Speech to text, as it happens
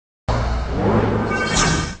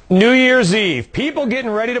New Year's Eve, people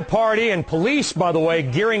getting ready to party, and police, by the way,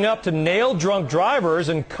 gearing up to nail drunk drivers,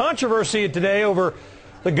 and controversy today over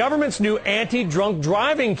the government's new anti-drunk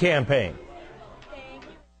driving campaign.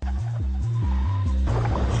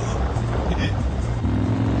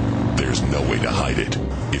 There's no way to hide it.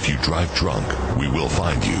 If you drive drunk, we will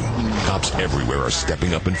find you. Cops everywhere are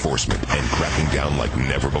stepping up enforcement and cracking down like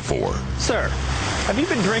never before. Sir, have you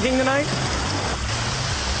been drinking tonight?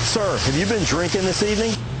 Sir, have you been drinking this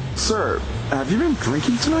evening? Sir, have you been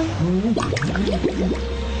drinking tonight?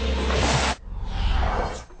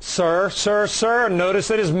 Sir, notice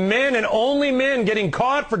that it's men and only men getting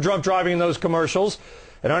caught for drunk driving in those commercials.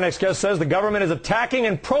 And our next guest says the government is attacking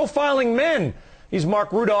and profiling men. He's Marc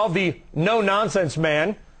Rudov, the no-nonsense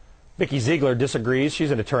man. Vikki Ziegler disagrees.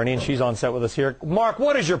 She's an attorney, and she's on set with us here. Marc,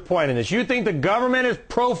 what is your point in this? You think the government is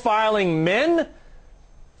profiling men?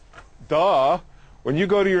 Duh. When you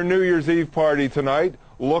go to your New Year's Eve party tonight,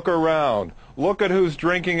 look around. Look at who's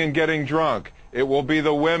drinking and getting drunk. It will be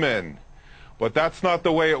the women. But that's not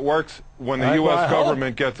the way it works when the U.S.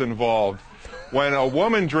 government gets involved. When a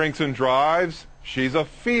woman drinks and drives, she's a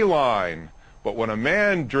feline. But when a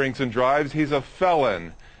man drinks and drives, he's a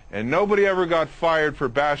felon. And nobody ever got fired for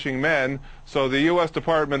bashing men, so the U.S.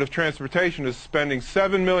 Department of Transportation is spending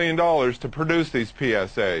 $7 million to produce these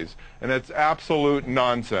PSAs. And it's absolute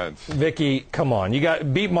nonsense. Vikki, come on. You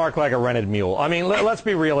got beat Marc like a rented mule. I mean, let's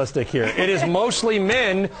be realistic here. It is mostly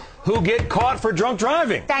men who get caught for drunk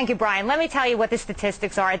driving. Thank you, Brian. Let me tell you what the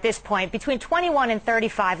statistics are at this point. Between 21 and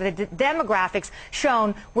 35, the demographics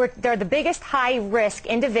shown they're the biggest high-risk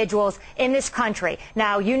individuals in this country.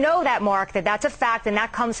 Now, you know that, Marc, that's a fact, and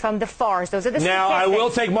that comes from the FARs. Those are the statistics. Now, I will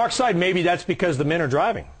take Marc's side. Maybe that's because the men are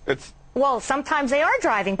driving. Well, sometimes they are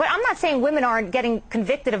driving, but I'm not saying women aren't getting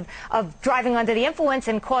convicted of driving under the influence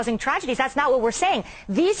and causing tragedies. That's not what we're saying.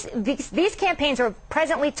 These campaigns are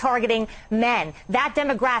presently targeting men, that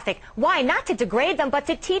demographic. Why? Not to degrade them, but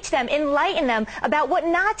to teach them, enlighten them about what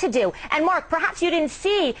not to do. And Marc, perhaps you didn't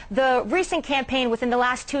see the recent campaign within the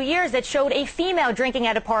last 2 years that showed a female drinking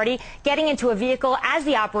at a party, getting into a vehicle as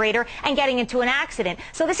the operator, and getting into an accident.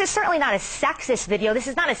 So this is certainly not a sexist video. This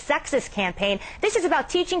is not a sexist campaign. This is about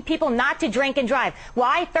teaching people not to drink and drive.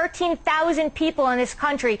 Why? 13,000 people in this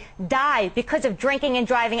country die because of drinking and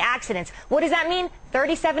driving accidents. What does that mean?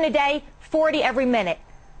 37 a day, 40 every minute.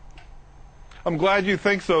 I'm glad you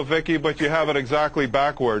think so, Vikki, but you have it exactly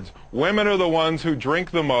backwards. Women are the ones who drink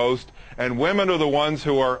the most, and women are the ones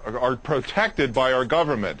who are protected by our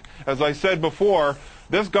government. As I said before,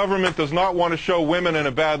 this government does not want to show women in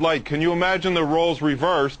a bad light. Can you imagine the roles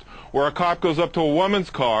reversed, where a cop goes up to a woman's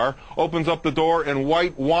car, opens up the door, and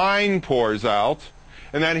white wine pours out,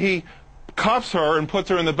 and then he cuffs her and puts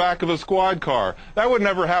her in the back of a squad car? That would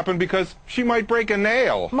never happen because she might break a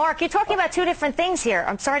nail. Marc, you're talking about two different things here.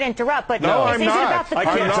 I'm sorry to interrupt, but no, is it about the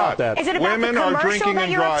commercial that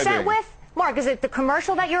you're upset with? Marc, is it the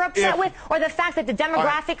commercial that you're upset with, or the fact that the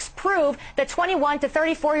demographics prove that 21 to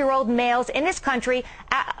 34-year-old males in this country,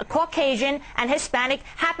 Caucasian and Hispanic,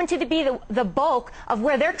 happen to be the bulk of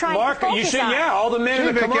where they're trying to focus on? Yeah, all the men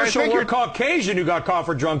in the commercial were Caucasian who got caught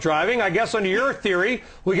for drunk driving. I guess under your theory,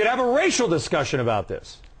 we could have a racial discussion about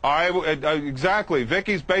this. Exactly.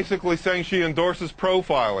 Vikki's basically saying she endorses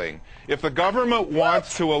profiling. If the government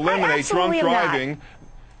wants to eliminate drunk driving...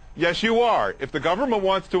 Yes, you are. If the government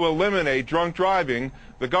wants to eliminate drunk driving,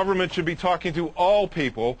 the government should be talking to all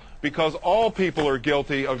people, because all people are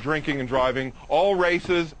guilty of drinking and driving, all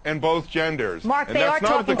races and both genders. Marc, they are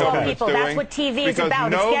talking to all people. That's what TV is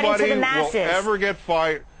about. It's getting to the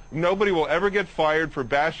masses. Nobody will ever get fired for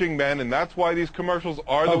bashing men, and that's why these commercials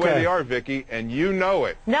are the way they are, Vikki, and you know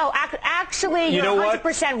it. No, actually, you're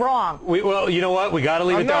 100% wrong. Well, you know what? We got to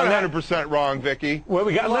leave it there. I'm not 100% wrong, Vikki. Well,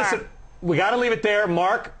 listen. We got to leave it there.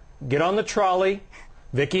 Marc, get on the trolley.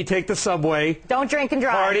 Vikki, take the subway. Don't drink and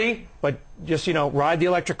drive. Party, but just, ride the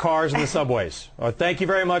electric cars and the subways. Thank you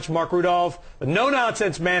very much, Marc Rudov, the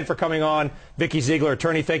no-nonsense man, for coming on. Vikki Ziegler,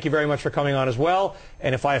 attorney, thank you very much for coming on as well.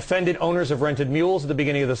 And if I offended owners of rented mules at the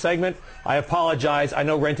beginning of the segment, I apologize. I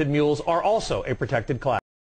know rented mules are also a protected class.